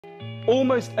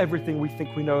Almost everything we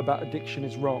think we know about addiction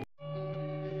is wrong.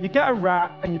 You get a rat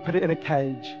and you put it in a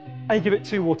cage and you give it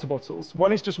 2 water bottles.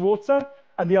 One is just water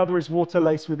and the other is water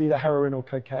laced with either heroin or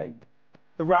cocaine.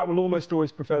 The rat will almost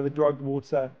always prefer the drugged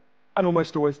water and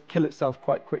almost always kill itself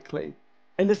quite quickly.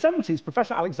 In the 70s,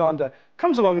 Professor Alexander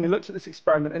comes along and he looks at this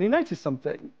experiment and he noticed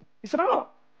something. He said,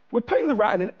 we're putting the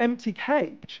rat in an empty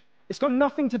cage. It's got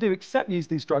nothing to do except use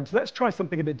these drugs. Let's try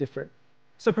something a bit different.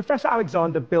 So Professor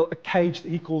Alexander built a cage that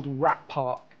he called Rat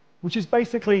Park, which is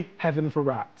basically heaven for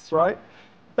rats, right?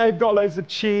 They've got loads of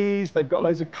cheese, they've got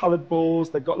loads of colored balls,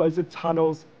 they've got loads of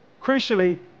tunnels.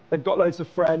 Crucially, they've got loads of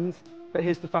friends. But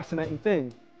here's the fascinating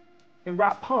thing. In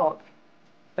Rat Park,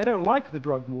 they don't like the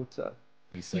drugged water.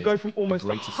 You go from almost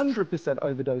 100%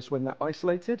 overdose when they're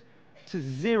isolated to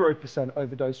 0%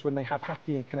 overdose when they have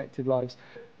happy and connected lives.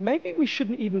 Maybe we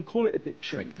shouldn't even call it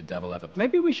addiction. Trick the devil ever.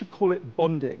 Maybe we should call it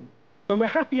bonding. When we're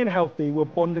happy and healthy, we'll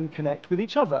bond and connect with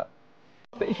each other.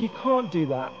 But if you can't do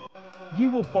that,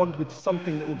 you will bond with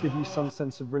something that will give you some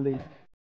sense of relief.